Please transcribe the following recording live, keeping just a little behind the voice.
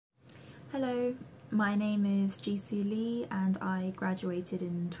Hello, my name is Jisu Lee and I graduated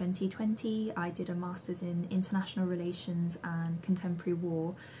in 2020. I did a Master's in International Relations and Contemporary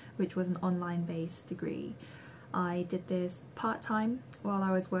War, which was an online-based degree. I did this part-time while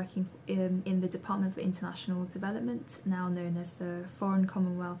I was working in the Department for International Development, now known as the Foreign,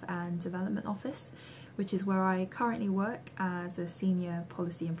 Commonwealth and Development Office, which is where I currently work as a Senior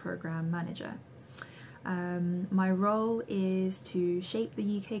Policy and Programme Manager. My role is to shape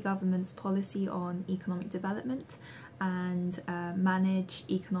the UK government's policy on economic development and manage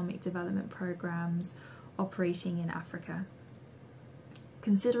economic development programmes operating in Africa.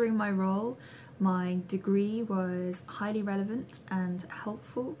 Considering my role, my degree was highly relevant and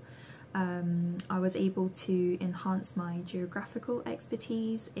helpful. I was able to enhance my geographical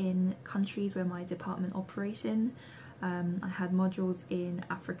expertise in countries where my department operates in. I had modules in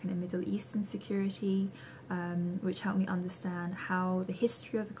African and Middle Eastern security, which helped me understand how the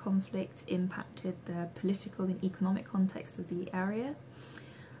history of the conflict impacted the political and economic context of the area.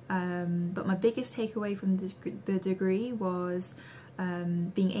 But my biggest takeaway from the degree was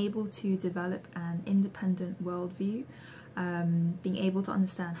being able to develop an independent worldview, being able to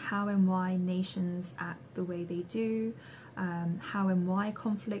understand how and why nations act the way they do, how and why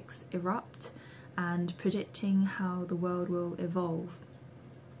conflicts erupt, and predicting how the world will evolve.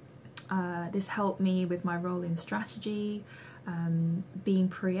 This helped me with my role in strategy, being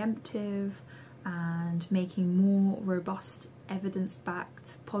preemptive, and making more robust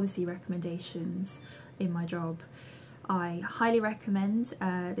evidence-backed policy recommendations in my job. I highly recommend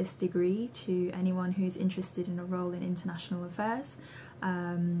this degree to anyone who's interested in a role in international affairs,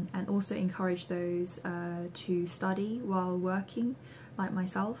 and also encourage those to study while working, like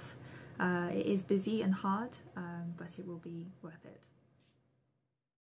myself. It is busy and hard, but it will be worth it.